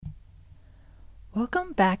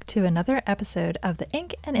Welcome back to another episode of the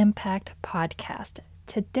Ink and Impact podcast.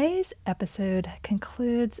 Today's episode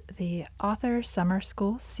concludes the Author Summer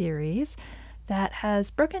School series that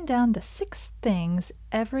has broken down the 6 things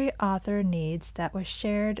every author needs that was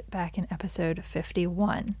shared back in episode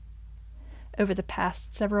 51. Over the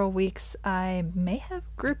past several weeks, I may have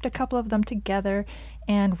grouped a couple of them together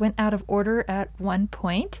and went out of order at one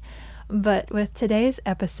point. But with today's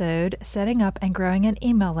episode, setting up and growing an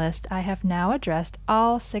email list, I have now addressed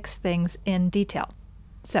all 6 things in detail.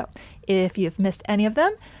 So if you've missed any of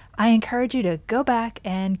them, I encourage you to go back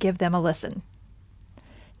and give them a listen.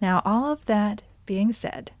 Now, all of that being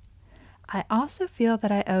said, I also feel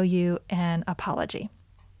that I owe you an apology.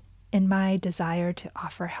 In my desire to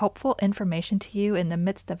offer helpful information to you in the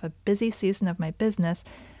midst of a busy season of my business,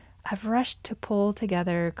 I've rushed to pull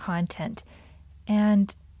together content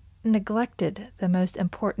and neglected the most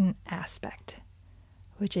important aspect,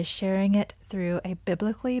 which is sharing it through a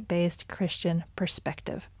biblically based Christian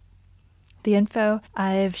perspective. The info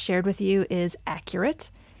I've shared with you is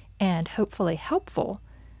accurate and hopefully helpful,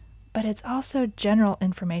 but it's also general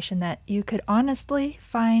information that you could honestly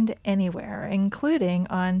find anywhere, including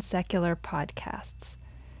on secular podcasts.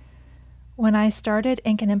 When I started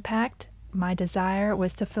Ink and Impact, my desire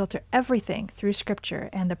was to filter everything through Scripture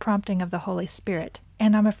and the prompting of the Holy Spirit.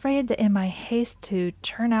 And I'm afraid that in my haste to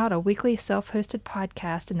churn out a weekly self-hosted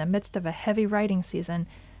podcast in the midst of a heavy writing season,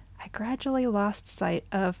 I gradually lost sight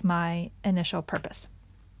of my initial purpose.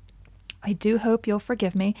 I do hope you'll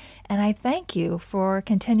forgive me, and I thank you for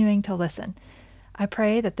continuing to listen. I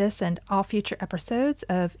pray that this and all future episodes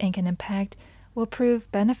of Ink and Impact will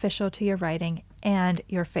prove beneficial to your writing and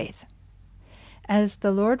your faith. As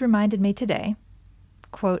the Lord reminded me today,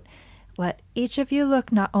 quote, "Let each of you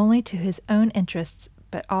look not only to his own interests,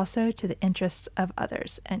 but also to the interests of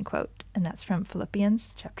others," end quote. And that's from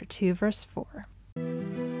Philippians chapter 2, verse 4.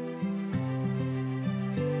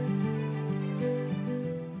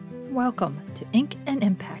 Welcome to Ink and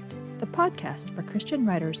Impact, the podcast for Christian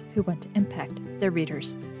writers who want to impact their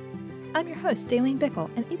readers. I'm your host, Daleen Bickle,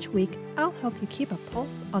 and each week I'll help you keep a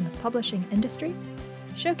pulse on the publishing industry,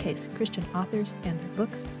 showcase Christian authors and their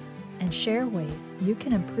books, and share ways you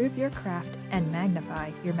can improve your craft and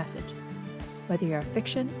magnify your message. Whether you're a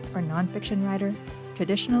fiction or nonfiction writer,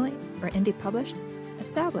 traditionally or indie published,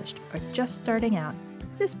 established or just starting out,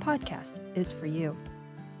 this podcast is for you.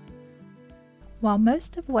 While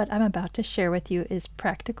most of what I'm about to share with you is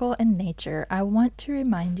practical in nature, I want to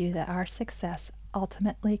remind you that our success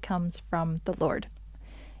ultimately comes from the Lord.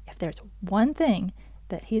 If there's one thing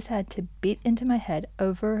that He's had to beat into my head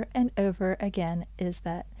over and over again, is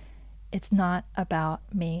that it's not about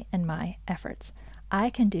me and my efforts. I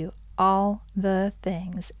can do all the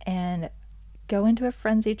things and go into a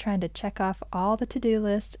frenzy trying to check off all the to-do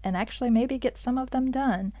lists and actually maybe get some of them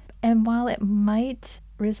done. And while it might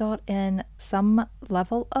result in some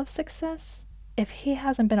level of success, if He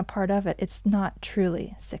hasn't been a part of it, it's not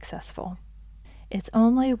truly successful. It's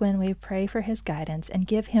only when we pray for His guidance and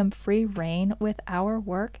give Him free rein with our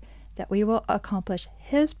work that we will accomplish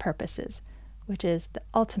His purposes, which is the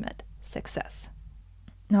ultimate success.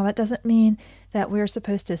 Now, that doesn't mean that we're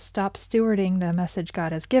supposed to stop stewarding the message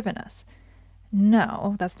God has given us.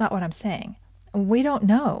 No, that's not what I'm saying. We don't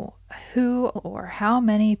know who or how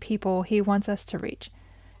many people He wants us to reach.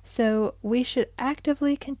 So we should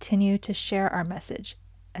actively continue to share our message,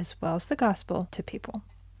 as well as the gospel, to people.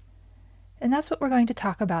 And that's what we're going to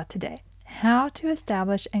talk about today, how to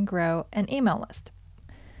establish and grow an email list.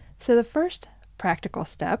 So the first practical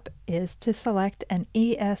step is to select an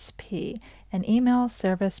ESP, an email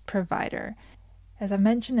service provider. As I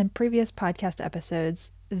mentioned in previous podcast episodes,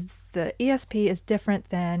 the ESP is different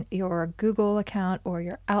than your Google account or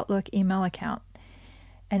your Outlook email account.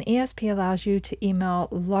 An ESP allows you to email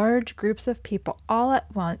large groups of people all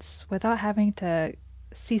at once without having to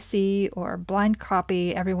CC or blind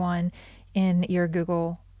copy everyone in your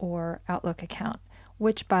Google or Outlook account,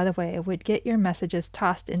 which, by the way, would get your messages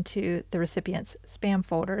tossed into the recipient's spam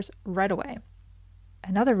folders right away.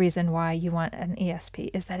 Another reason why you want an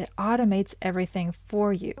ESP is that it automates everything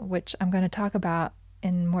for you, which I'm going to talk about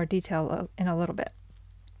in more detail in a little bit.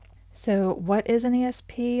 So what is an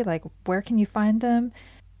ESP? Like, where can you find them?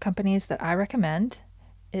 Companies that I recommend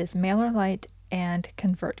is MailerLite and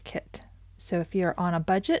ConvertKit. So if you're on a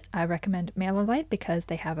budget, I recommend MailerLite because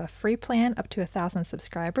they have a free plan up to 1,000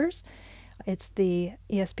 subscribers. It's the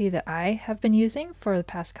ESP that I have been using for the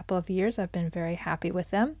past couple of years. I've been very happy with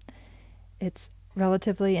them. It's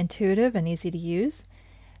relatively intuitive and easy to use.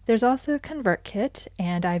 There's also ConvertKit,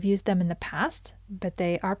 and I've used them in the past, but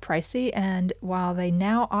they are pricey. And while they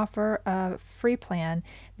now offer a free plan,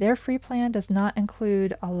 their free plan does not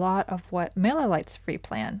include a lot of what MailerLite's free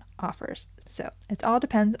plan offers. So it all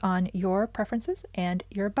depends on your preferences and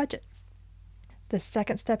your budget. The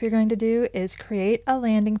second step you're going to do is create a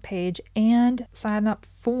landing page and sign up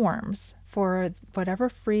forms for whatever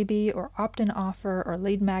freebie or opt-in offer or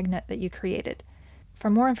lead magnet that you created. For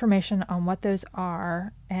more information on what those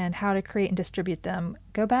are and how to create and distribute them,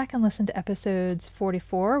 go back and listen to episodes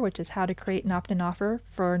 44, which is how to create an opt-in offer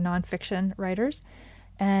for nonfiction writers,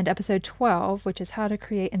 and episode 12, which is how to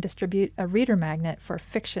create and distribute a reader magnet for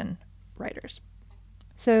fiction writers.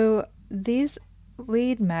 So these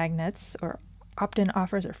lead magnets or opt-in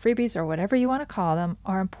offers or freebies or whatever you want to call them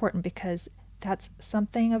are important because that's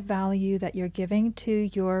something of value that you're giving to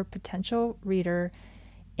your potential reader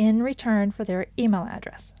in return for their email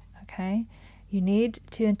address, okay? You need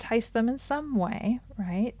to entice them in some way,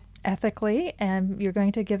 right? Ethically, and you're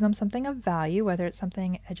going to give them something of value, whether it's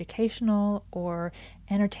something educational or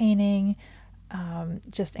entertaining,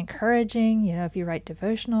 just encouraging, if you write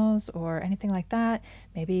devotionals or anything like that,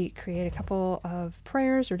 maybe create a couple of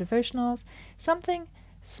prayers or devotionals, something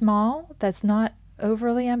small that's not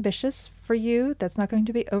overly ambitious for you, that's not going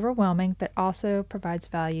to be overwhelming, but also provides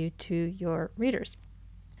value to your readers.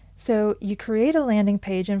 So you create a landing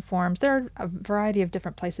page and forms. There are a variety of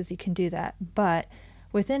different places you can do that, but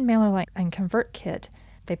within MailerLite and ConvertKit,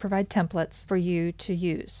 they provide templates for you to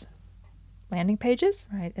use. Landing pages,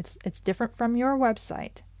 right? It's different from your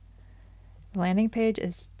website. The landing page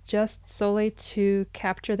is just solely to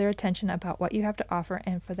capture their attention about what you have to offer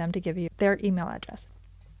and for them to give you their email address.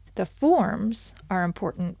 The forms are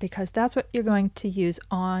important because that's what you're going to use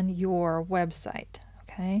on your website.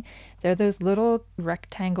 Okay, they're those little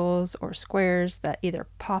rectangles or squares that either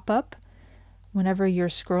pop up whenever you're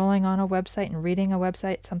scrolling on a website and reading a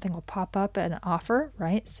website, something will pop up an offer,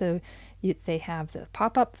 right? So they have the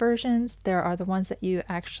pop-up versions. There are the ones that you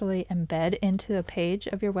actually embed into a page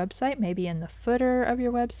of your website, maybe in the footer of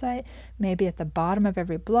your website, maybe at the bottom of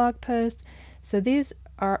every blog post. So these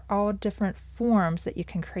are all different forms that you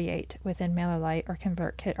can create within MailerLite or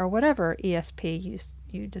ConvertKit or whatever ESP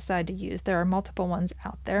you decide to use. There are multiple ones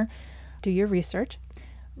out there. Do your research.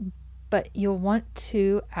 But you'll want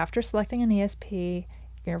to, after selecting an ESP,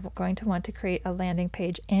 you're going to want to create a landing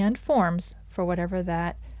page and forms for whatever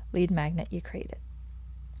that lead magnet you created.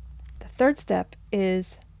 The third step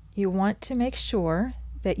is you want to make sure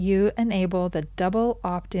that you enable the double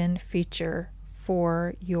opt-in feature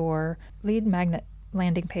for your lead magnet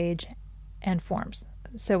landing page and forms.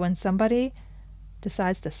 So when somebody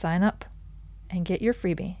decides to sign up and get your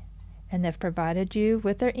freebie, and they've provided you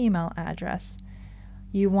with their email address,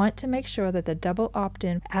 you want to make sure that the double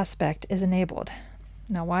opt-in aspect is enabled.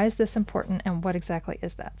 Now, why is this important and what exactly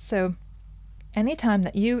is that? So, anytime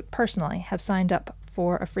that you personally have signed up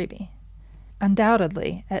for a freebie,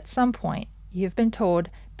 undoubtedly, at some point, you've been told,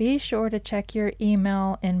 be sure to check your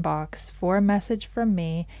email inbox for a message from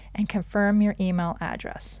me and confirm your email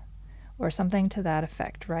address, or something to that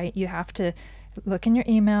effect, right? You have to look in your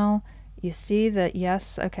email. You see that,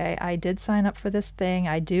 yes, okay, I did sign up for this thing.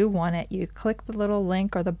 I do want it. You click the little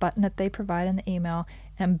link or the button that they provide in the email,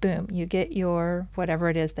 and boom, you get your whatever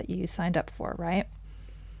it is that you signed up for, right?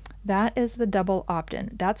 That is the double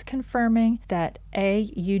opt-in. That's confirming that A,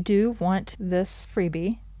 you do want this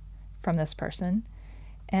freebie from this person,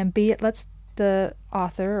 and B, it lets the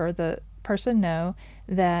author or the person know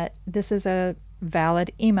that this is a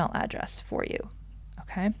valid email address for you,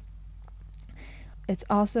 okay? It's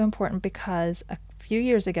also important because a few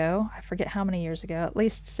years ago, I forget how many years ago, at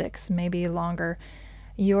least 6, maybe longer,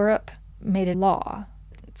 Europe made a law.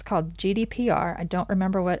 It's called GDPR. I don't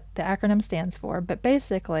remember what the acronym stands for, but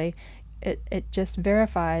basically it just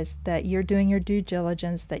verifies that you're doing your due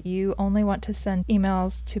diligence, that you only want to send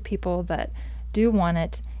emails to people that do want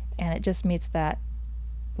it, and it just meets that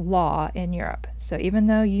law in Europe. So even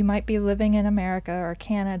though you might be living in America or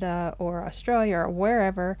Canada or Australia or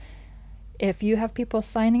wherever, if you have people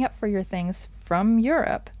signing up for your things from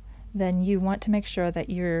Europe, then you want to make sure that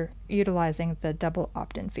you're utilizing the double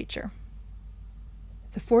opt-in feature.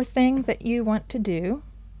 The fourth thing that you want to do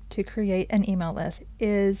to create an email list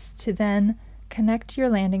is to then connect your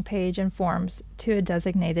landing page and forms to a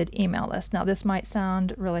designated email list. Now, this might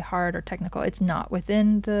sound really hard or technical. It's not.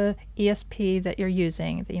 Within the ESP that you're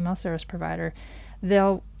using, the email service provider,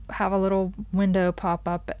 they'll have a little window pop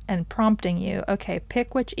up and prompting you, okay,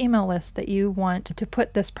 pick which email list that you want to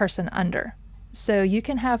put this person under. So you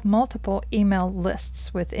can have multiple email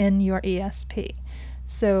lists within your ESP.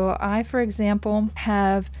 So I, for example,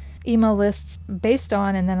 have email lists based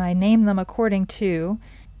on, and then I name them according to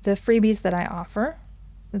the freebies that I offer,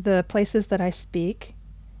 the places that I speak,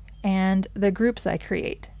 and the groups I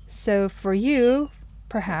create. So for you,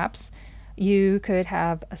 perhaps, you could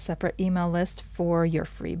have a separate email list for your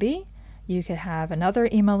freebie. You could have another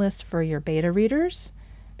email list for your beta readers,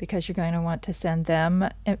 because you're going to want to send them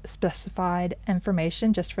specified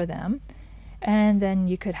information just for them. And then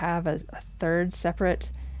you could have a third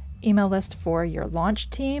separate email list for your launch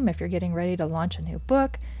team. If you're getting ready to launch a new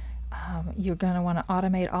book, you're going to want to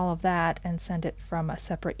automate all of that and send it from a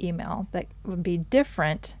separate email that would be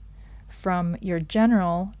different from your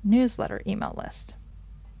general newsletter email list.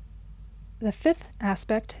 The fifth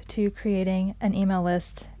aspect to creating an email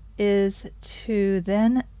list is to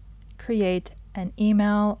then create an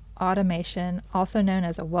email automation, also known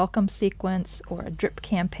as a welcome sequence or a drip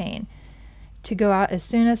campaign, to go out as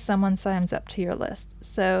soon as someone signs up to your list.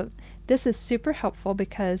 So this is super helpful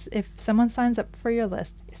because if someone signs up for your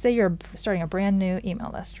list, say you're starting a brand new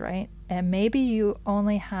email list, right? And maybe you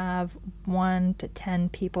only have 1 to 10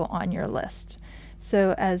 people on your list.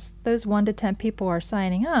 So as those 1 to 10 people are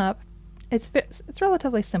signing up, it's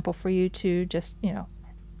relatively simple for you to just,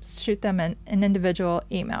 shoot them an individual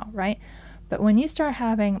email, right? But when you start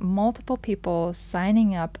having multiple people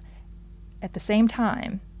signing up at the same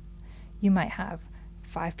time, you might have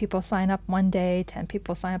 5 people sign up one day, 10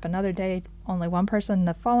 people sign up another day, only 1 person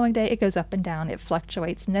the following day. It goes up and down. It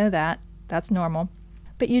fluctuates. Know that. That's normal.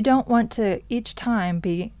 But you don't want to each time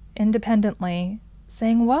be independently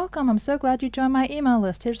saying, welcome, I'm so glad you joined my email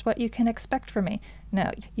list. Here's what you can expect from me.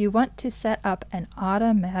 No, you want to set up an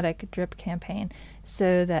automatic drip campaign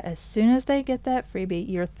so that as soon as they get that freebie,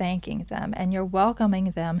 you're thanking them and you're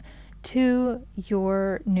welcoming them to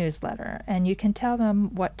your newsletter, and you can tell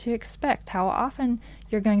them what to expect, how often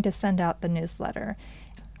you're going to send out the newsletter,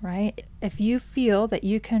 right? If you feel that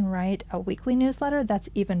you can write a weekly newsletter, that's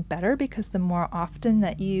even better, because the more often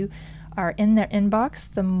that you are in their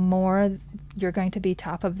inbox, the more you're going to be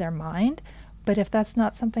top of their mind. But if that's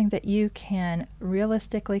not something that you can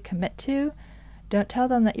realistically commit to, don't tell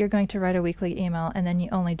them that you're going to write a weekly email and then you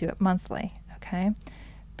only do it monthly, okay?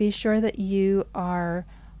 Be sure that you are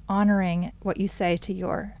honoring what you say to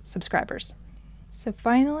your subscribers. So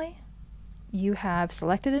finally, you have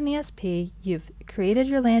selected an ESP, you've created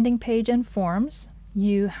your landing page and forms,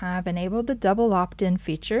 you have enabled the double opt-in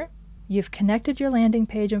feature, you've connected your landing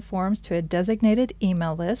page and forms to a designated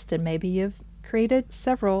email list, and maybe you've created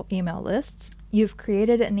several email lists, you've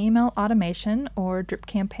created an email automation or drip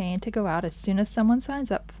campaign to go out as soon as someone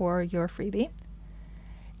signs up for your freebie.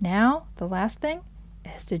 Now, the last thing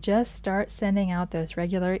is to just start sending out those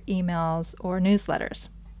regular emails or newsletters.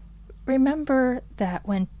 Remember that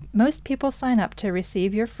when most people sign up to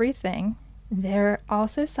receive your free thing, they're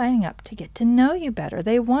also signing up to get to know you better.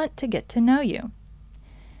 They want to get to know you.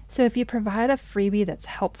 So if you provide a freebie that's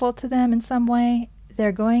helpful to them in some way,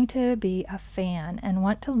 they're going to be a fan and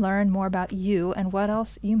want to learn more about you and what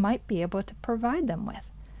else you might be able to provide them with.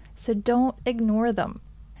 So don't ignore them.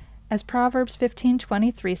 As Proverbs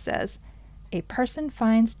 15:23 says, a person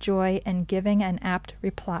finds joy in giving an apt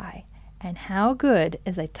reply, and how good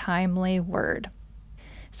is a timely word.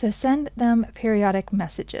 So send them periodic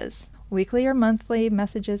messages. Weekly or monthly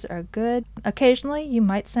messages are good. Occasionally, you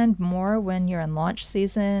might send more when you're in launch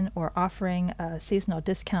season or offering a seasonal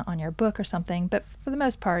discount on your book or something, but for the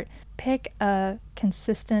most part, pick a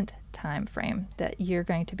consistent time frame that you're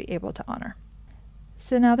going to be able to honor.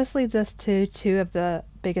 So now this leads us to 2 of the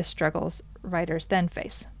biggest struggles writers then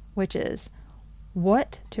face, which is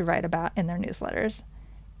what to write about in their newsletters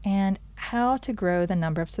and how to grow the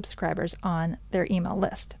number of subscribers on their email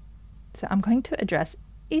list. So I'm going to address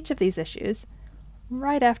each of these issues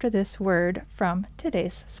right after this word from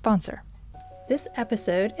today's sponsor. This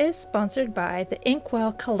episode is sponsored by the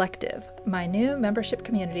Inkwell Collective, my new membership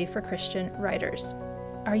community for Christian writers.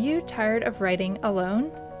 Are you tired of writing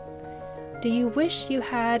alone? Do you wish you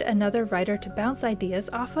had another writer to bounce ideas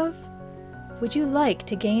off of? Would you like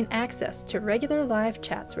to gain access to regular live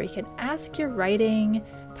chats where you can ask your writing,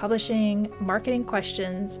 publishing, marketing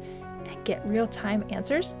questions and get real-time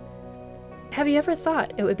answers? Have you ever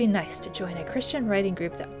thought it would be nice to join a Christian writing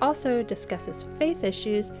group that also discusses faith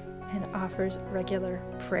issues and offers regular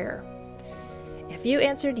prayer? If you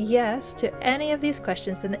answered yes to any of these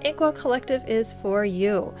questions, then the Inkwell Collective is for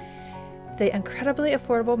you. The incredibly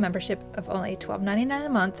affordable membership of only $12.99 a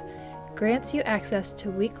month grants you access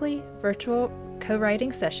to weekly virtual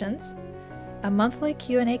co-writing sessions, a monthly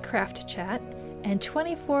Q&A craft chat, and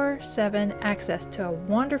 24/7 access to a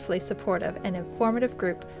wonderfully supportive and informative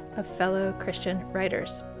group of fellow Christian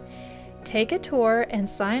writers. Take a tour and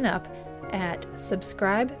sign up at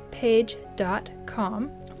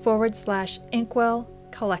subscribepage.com/Inkwell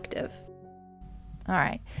Collective. All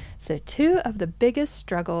right, so 2 of the biggest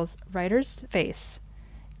struggles writers face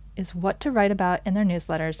is what to write about in their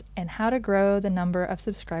newsletters and how to grow the number of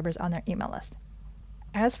subscribers on their email list.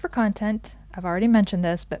 As for content, I've already mentioned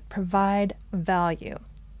this, but provide value.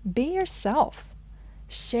 Be yourself.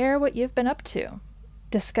 Share what you've been up to.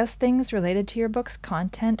 Discuss things related to your book's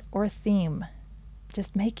content or theme.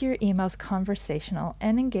 Just make your emails conversational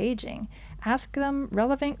and engaging. Ask them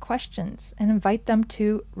relevant questions and invite them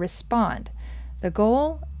to respond. The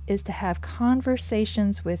goal is to have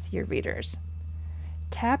conversations with your readers.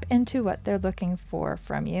 Tap into what they're looking for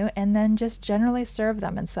from you and then just generally serve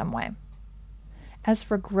them in some way. As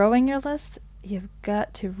for growing your list, you've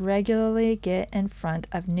got to regularly get in front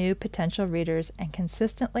of new potential readers and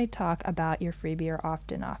consistently talk about your freebie or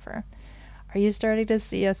opt-in offer. Are you starting to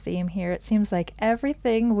see a theme here? It seems like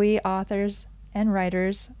everything we authors and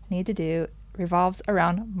writers need to do revolves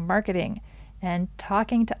around marketing and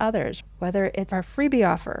talking to others, whether it's our freebie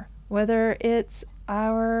offer, whether it's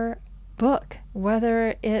our book,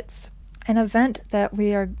 whether it's an event that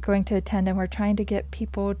we are going to attend and we're trying to get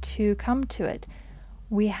people to come to it.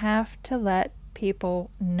 We have to let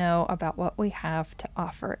people know about what we have to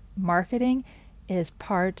offer. Marketing is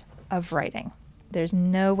part of writing. There's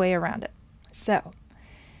no way around it. So,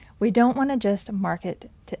 we don't want to just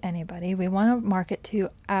market to anybody. We want to market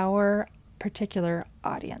to our particular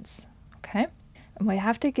audience. Okay? And we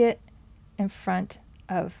have to get in front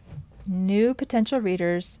of new potential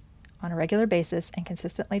readers on a regular basis and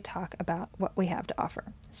consistently talk about what we have to offer.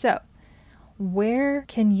 So, where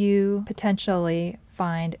can you potentially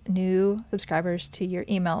find new subscribers to your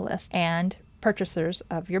email list and purchasers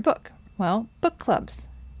of your book? Well, book clubs.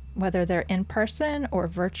 Whether they're in person or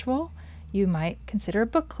virtual, you might consider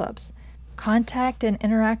book clubs. Contact and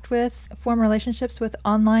interact with, form relationships with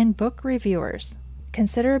online book reviewers.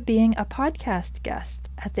 Consider being a podcast guest.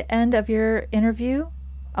 At the end of your interview,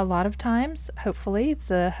 a lot of times, hopefully,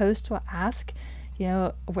 the host will ask,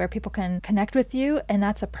 where people can connect with you, and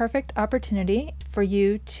that's a perfect opportunity for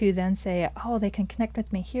you to then say, oh, they can connect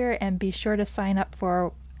with me here, and be sure to sign up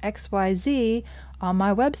for XYZ on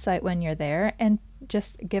my website when you're there, and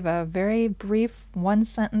just give a very brief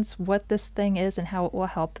 1-sentence what this thing is and how it will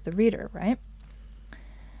help the reader, right?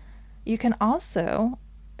 You can also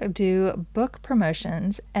do book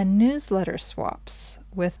promotions and newsletter swaps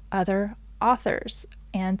with other authors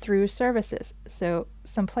and through services. So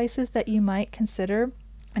some places that you might consider,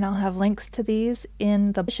 and I'll have links to these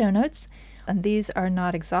in the show notes, and these are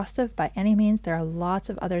not exhaustive by any means. There are lots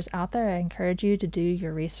of others out there. I encourage you to do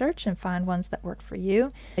your research and find ones that work for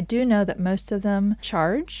you. I do know that most of them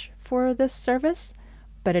charge for this service,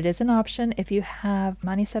 but it is an option if you have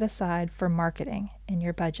money set aside for marketing in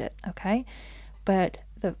your budget, okay? But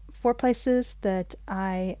the 4 places that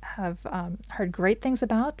I have heard great things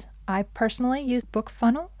about, I personally use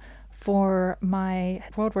BookFunnel for my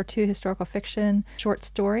World War II historical fiction short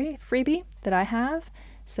story freebie that I have.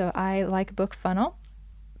 So I like BookFunnel.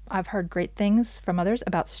 I've heard great things from others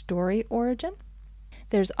about Story Origin.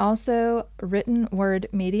 There's also Written Word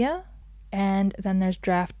Media, and then there's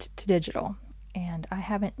Draft to Digital. And I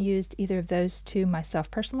haven't used either of those 2 myself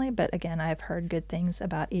personally, but again, I've heard good things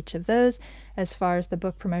about each of those as far as the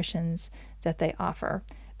book promotions that they offer.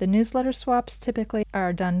 The newsletter swaps typically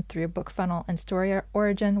are done through BookFunnel and Story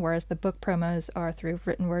Origin, whereas the book promos are through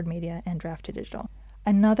Written Word Media and Draft to Digital.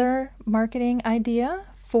 Another marketing idea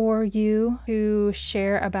for you to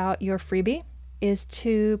share about your freebie is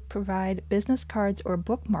to provide business cards or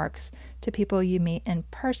bookmarks to people you meet in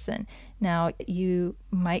person. Now, you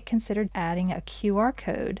might consider adding a QR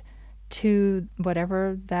code to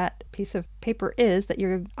whatever that piece of paper is that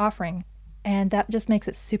you're offering. And that just makes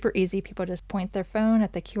it super easy. People just point their phone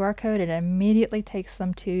at the QR code and it immediately takes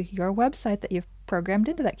them to your website that you've programmed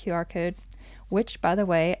into that QR code, which, by the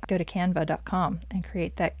way, go to canva.com and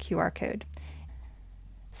create that QR code.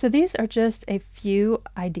 So these are just a few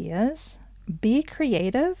ideas. Be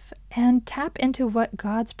creative and tap into what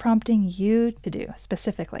God's prompting you to do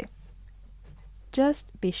specifically. Just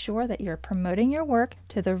be sure that you're promoting your work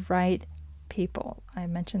to the right people. I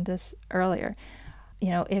mentioned this earlier.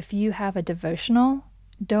 If you have a devotional,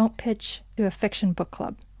 don't pitch to a fiction book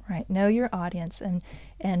club, right? Know your audience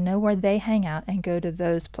and know where they hang out and go to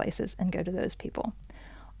those places and go to those people.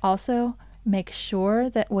 Also, make sure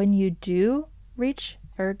that when you do reach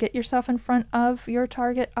or get yourself in front of your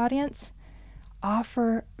target audience,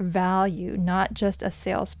 offer value, not just a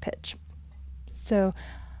sales pitch. So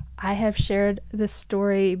I have shared this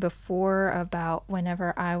story before about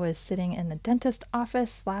whenever I was sitting in the dentist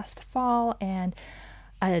office last fall, and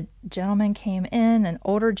a gentleman came in, an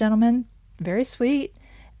older gentleman, very sweet,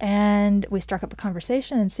 and we struck up a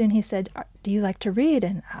conversation, and soon he said, "Do you like to read?"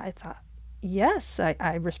 And I thought, yes.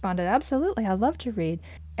 I responded, absolutely, I love to read.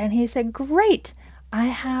 And he said, "Great, I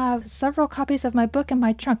have several copies of my book in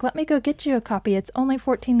my trunk. Let me go get you a copy. It's only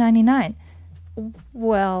 $14.99.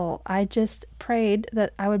 Well, I just prayed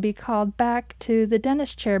that I would be called back to the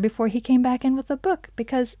dentist chair before he came back in with the book,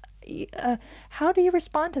 because how do you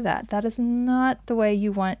respond to that? That is not the way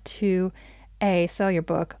you want to, A, sell your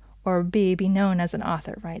book, or B, be known as an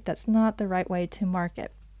author, right? That's not the right way to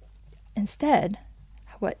market. Instead,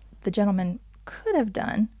 what the gentleman could have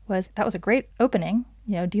done was, that was a great opening.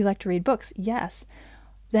 Do you like to read books? Yes.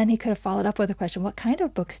 Then he could have followed up with a question, what kind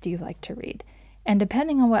of books do you like to read? And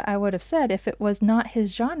depending on what I would have said, if it was not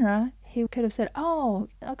his genre, he could have said, oh,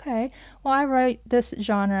 okay, well, I write this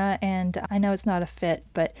genre and I know it's not a fit,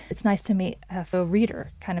 but it's nice to meet a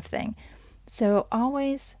reader kind of thing. So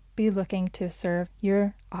always be looking to serve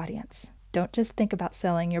your audience. Don't just think about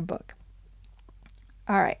selling your book.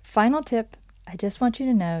 All right, final tip. I just want you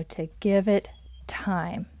to know to give it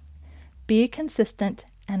time. Be consistent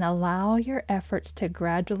and allow your efforts to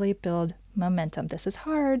gradually build momentum. This is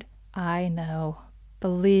hard, I know.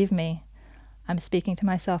 Believe me, I'm speaking to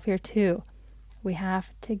myself here too. We have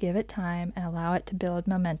to give it time and allow it to build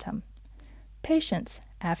momentum. Patience,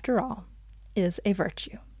 after all, is a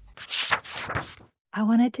virtue. I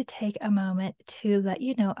wanted to take a moment to let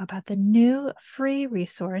you know about the new free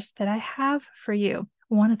resource that I have for you.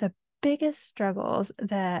 One of the biggest struggles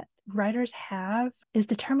that writers have is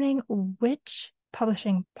determining which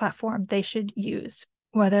publishing platform they should use,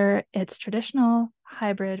 whether it's traditional,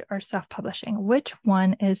 hybrid, or self-publishing. Which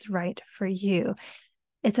one is right for you?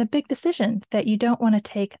 It's a big decision that you don't want to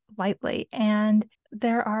take lightly, and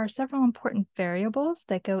there are several important variables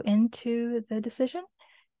that go into the decision,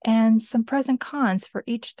 and some pros and cons for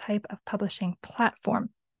each type of publishing platform.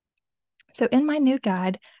 So in my new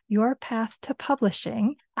guide, Your Path to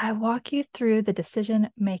Publishing, I walk you through the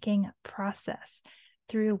decision-making process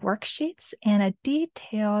through worksheets and a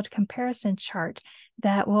detailed comparison chart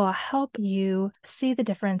that will help you see the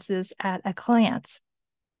differences at a glance.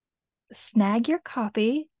 Snag your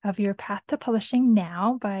copy of Your Path to Publishing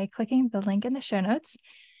now by clicking the link in the show notes,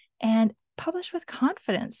 and publish with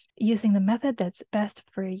confidence using the method that's best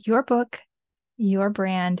for your book, your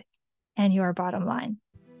brand, and your bottom line.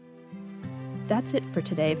 That's it for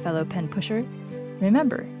today, fellow pen pusher.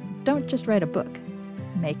 Remember, don't just write a book,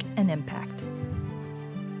 make an impact.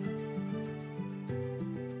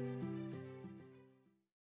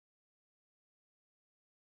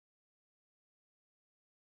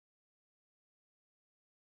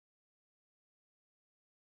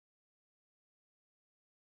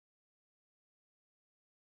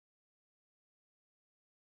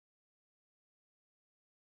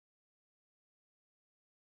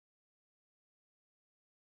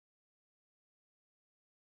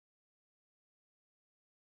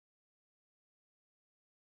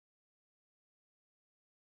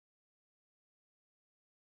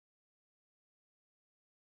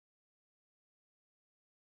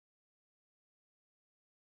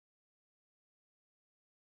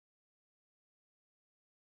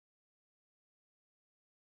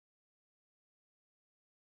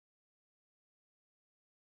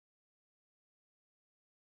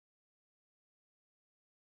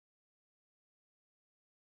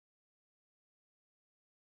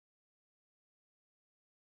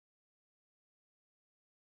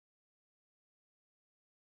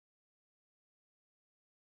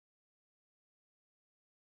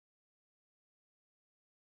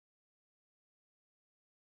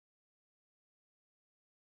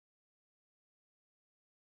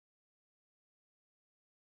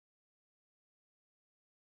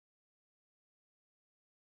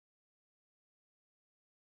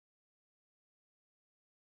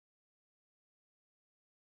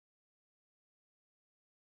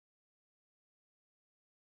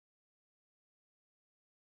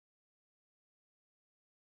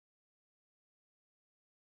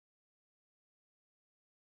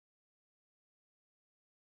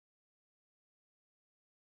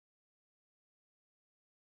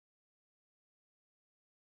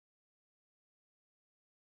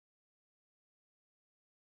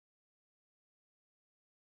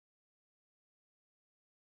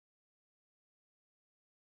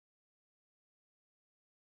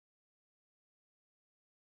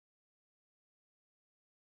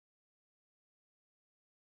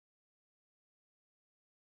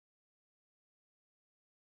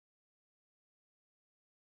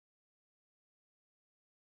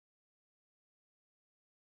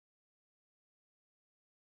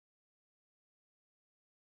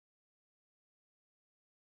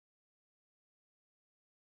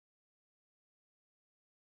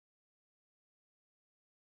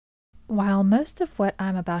 While most of what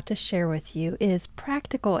I'm about to share with you is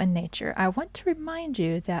practical in nature, I want to remind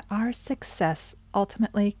you that our success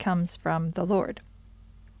ultimately comes from the Lord.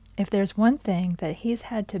 If there's one thing that He's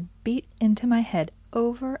had to beat into my head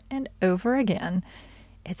over and over again,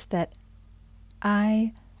 it's that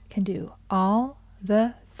I can do all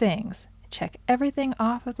the things, check everything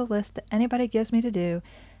off of the list that anybody gives me to do,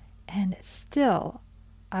 and still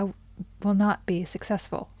I will not be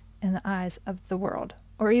successful in the eyes of the world,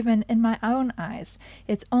 or even in my own eyes.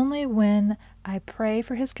 It's only when I pray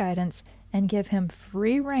for His guidance and give Him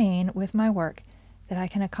free rein with my work that I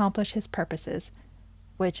can accomplish His purposes,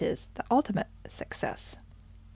 which is the ultimate success.